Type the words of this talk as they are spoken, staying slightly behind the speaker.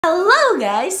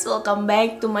guys, welcome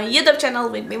back to my YouTube channel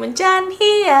with me Chan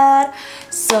here.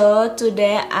 So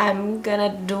today I'm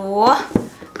gonna do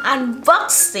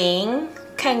unboxing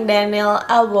KANGDANIEL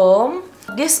album.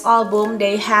 This album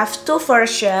they have two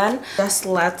versions. Just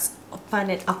let's open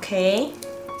it, okay?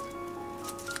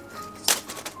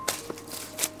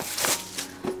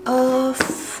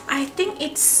 I think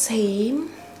it's same.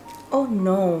 Oh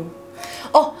no.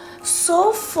 Oh,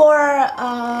 so for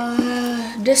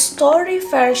the story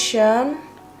version,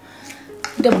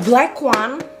 the black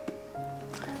one,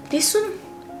 this one,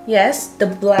 yes, the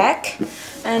black,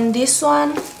 and this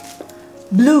one,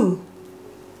 blue.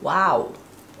 Wow,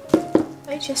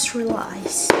 I just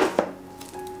realized.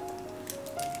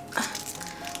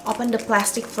 Open the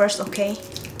plastic first, okay?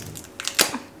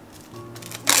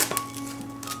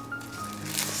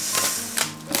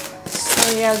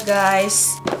 So yeah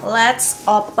guys, let's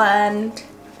open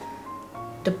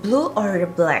the blue or the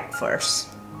black first.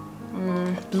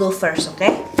 Blue first,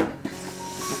 okay?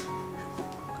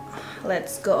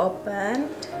 Let's go open.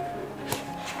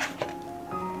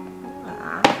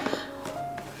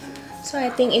 So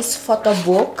I think it's photo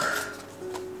book.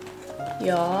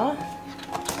 Yeah,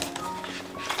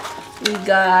 we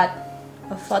got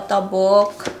a photo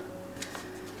book.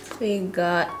 We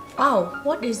got, oh,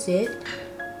 what is it?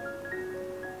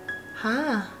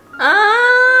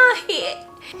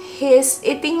 He's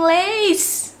eating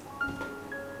lace.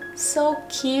 So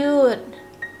cute.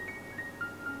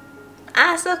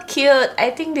 So cute. I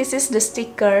think this is the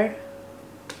sticker.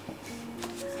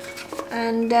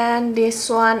 And then this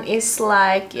one is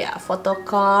like, yeah, photo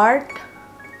card.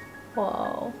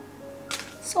 Wow,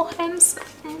 so handsome.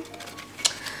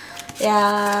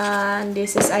 Yeah, and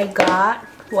this is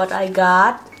what I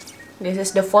got. This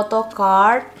is the photo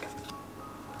card.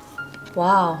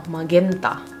 Wow,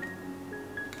 magenta.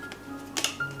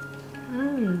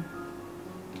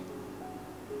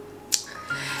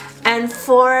 And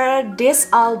for this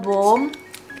album,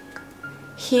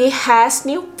 he has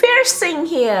new piercing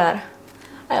here.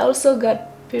 I also got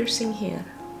piercing here.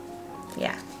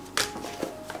 Yeah.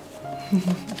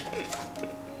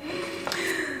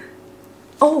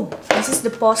 Oh, this is the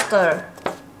poster.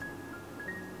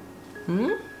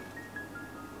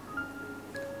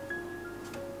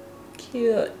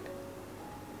 Cute.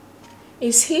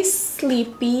 Is he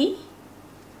sleepy?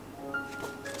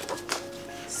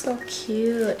 So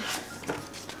cute.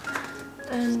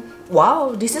 And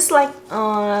wow, this is like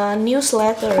a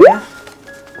newsletter, yeah.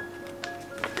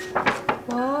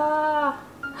 Wow,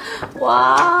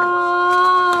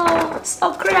 wow,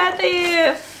 so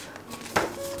creative.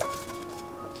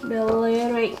 The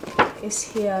lyric is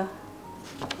here.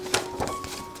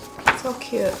 So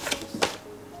cute.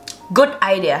 Good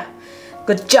idea.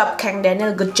 Good job,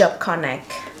 KANGDANIEL. Good job, Connect.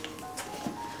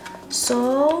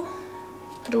 So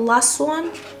the last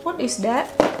one, what is that?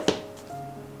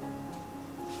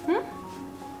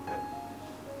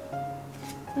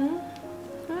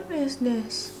 What is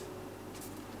this?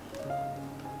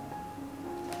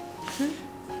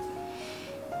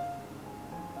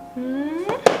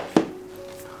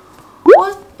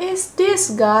 What is this,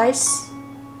 guys?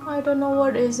 I don't know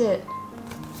what is it.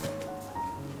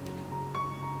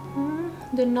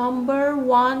 The number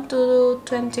 1 to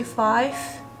 25.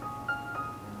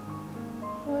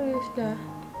 What is that?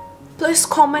 Please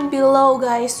comment below,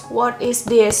 guys. What is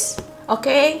this?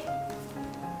 Okay?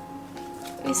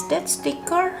 Is that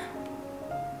sticker?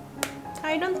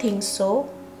 I don't think so.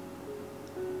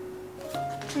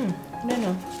 I don't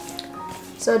know.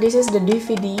 So this is the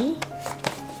DVD.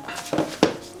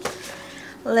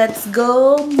 Let's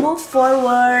go move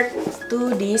forward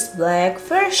to this black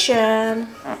version.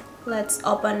 Let's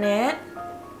open it.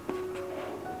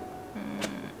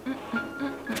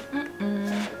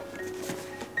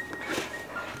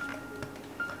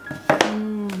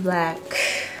 Black.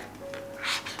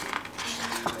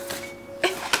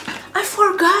 I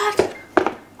forgot.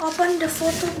 Open the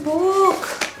photo book.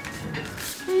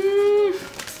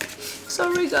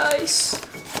 Sorry guys.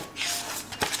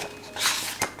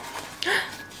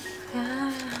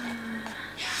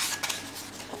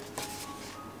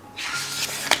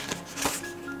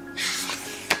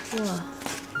 Wow.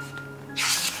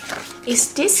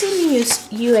 Is this in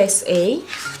USA?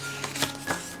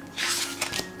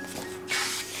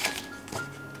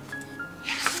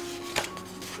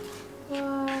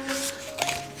 Wow.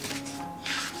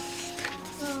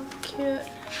 So cute.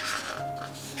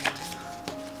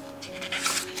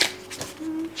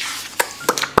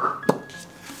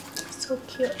 So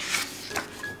cute.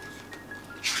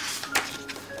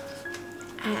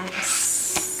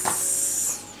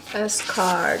 S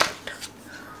card.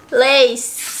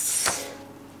 Lace.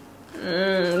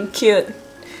 Cute.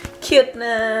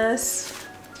 Cuteness.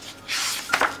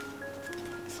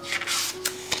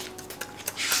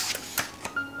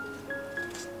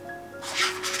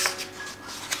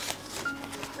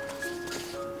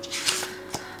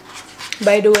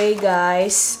 By the way,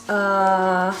 guys,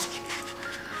 I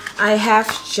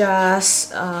have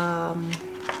just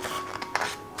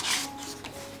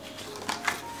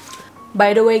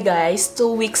by the way, guys,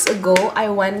 2 weeks ago I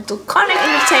went to Connect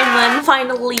Entertainment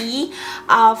finally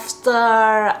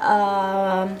after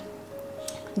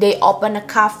they opened a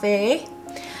cafe.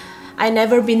 I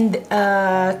never been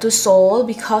to Seoul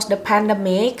because the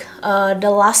pandemic.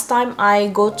 The last time I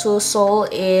go to Seoul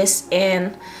is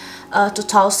in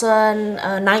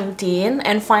 2019,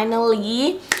 and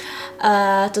finally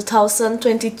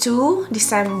 2022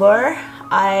 December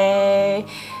I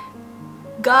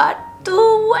got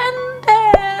to went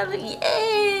there.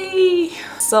 Yay!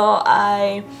 So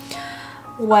I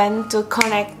went to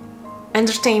Connect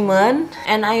Entertainment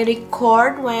and I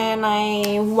record when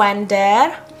I went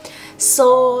there,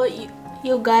 so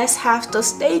you guys have to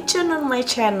stay tuned on my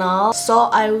channel, so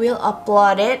I will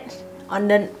upload it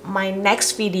on my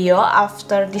next video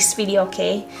after this video,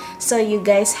 okay? So you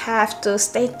guys have to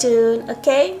stay tuned,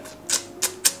 okay?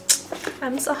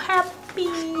 I'm so happy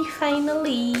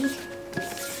finally.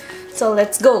 So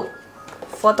let's go.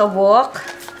 Photo book,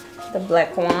 the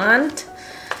black one,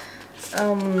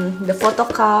 the photo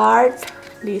card,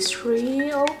 this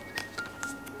real.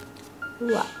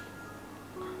 Wow.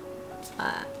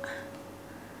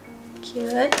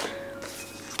 Cute.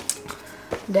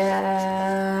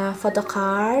 The photo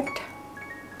card.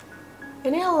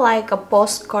 And it's like a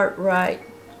postcard, right?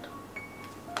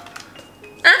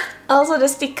 Also the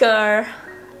sticker.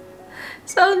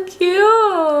 So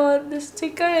cute. The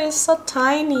sticker is so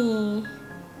tiny.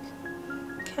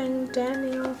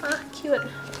 KANGDANIEL. Cute.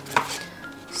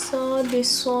 So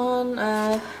this one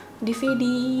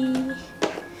DVD.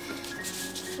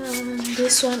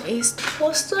 This one is the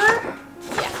poster.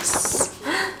 Yes.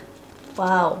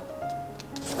 Wow.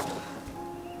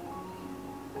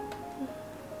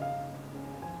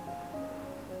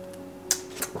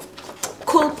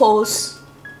 Cool pose.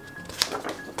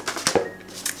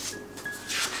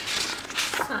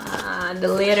 The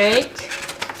lyric.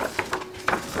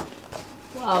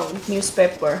 Wow,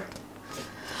 newspaper.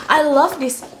 I love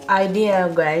this idea,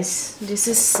 guys. This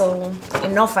is so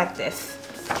innovative.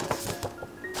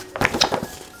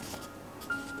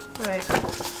 Right.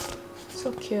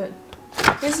 So cute.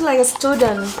 It's like a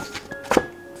student.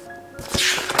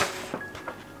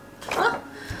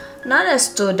 Not a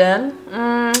student.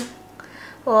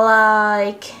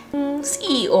 Like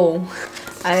CEO.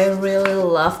 I really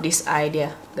love this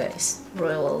idea, guys.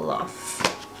 Really love.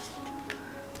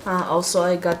 Also,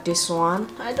 I got this one.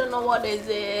 I don't know what is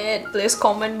it. Please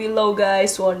comment below,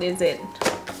 guys. What is it?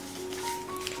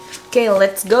 Okay,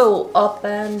 let's go.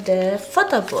 Open the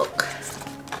photo book.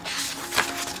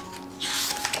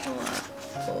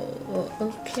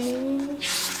 Okay.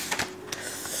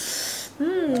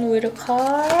 With a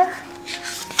car.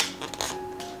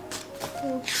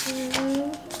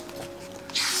 Okay.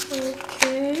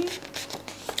 Okay.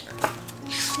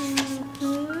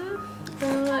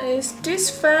 Is this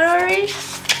Ferrari?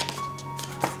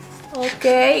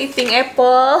 Okay, eating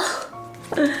apple.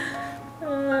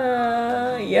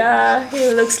 Yeah,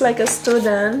 he looks like a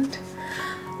student.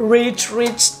 Rich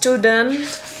student.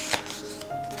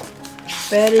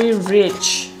 Very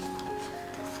rich.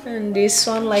 And this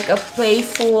one like a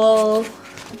playful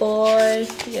boy.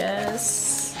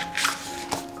 Yes.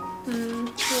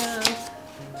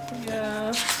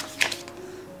 Yeah.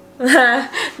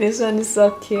 This one is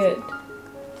so cute.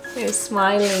 He's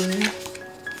smiling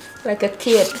like a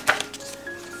kid.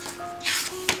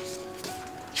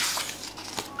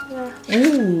 Yeah.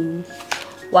 Ooh.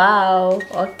 Wow.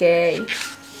 Okay.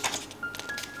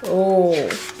 Oh,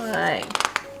 right.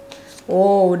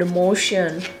 Oh, the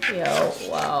motion. Yo,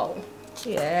 wow.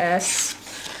 Yes.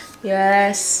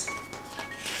 Yes.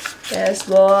 Yes,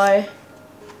 boy.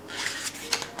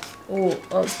 Oh,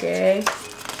 okay.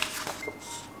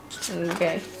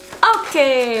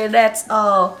 Okay, that's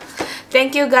all.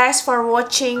 Thank you guys for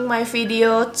watching my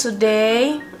video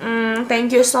today.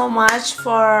 Thank you so much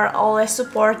for always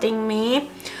supporting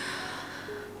me.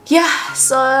 Yeah,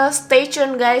 so stay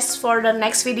tuned, guys, for the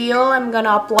next video. I'm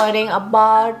gonna uploading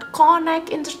about Connect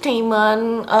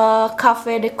Entertainment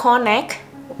Cafe de Connect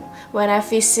when I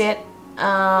visit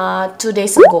 2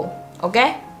 days ago.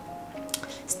 Okay,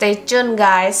 stay tuned,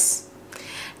 guys.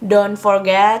 Don't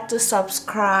forget to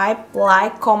subscribe,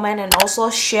 like, comment, and also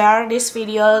share this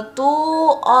video to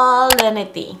all the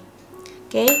neti.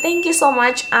 Okay, thank you so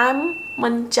much. I'm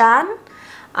Menchan.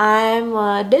 I'm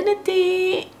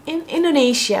Denity in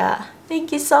Indonesia.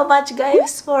 Thank you so much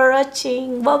guys for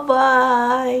watching. Bye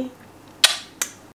bye.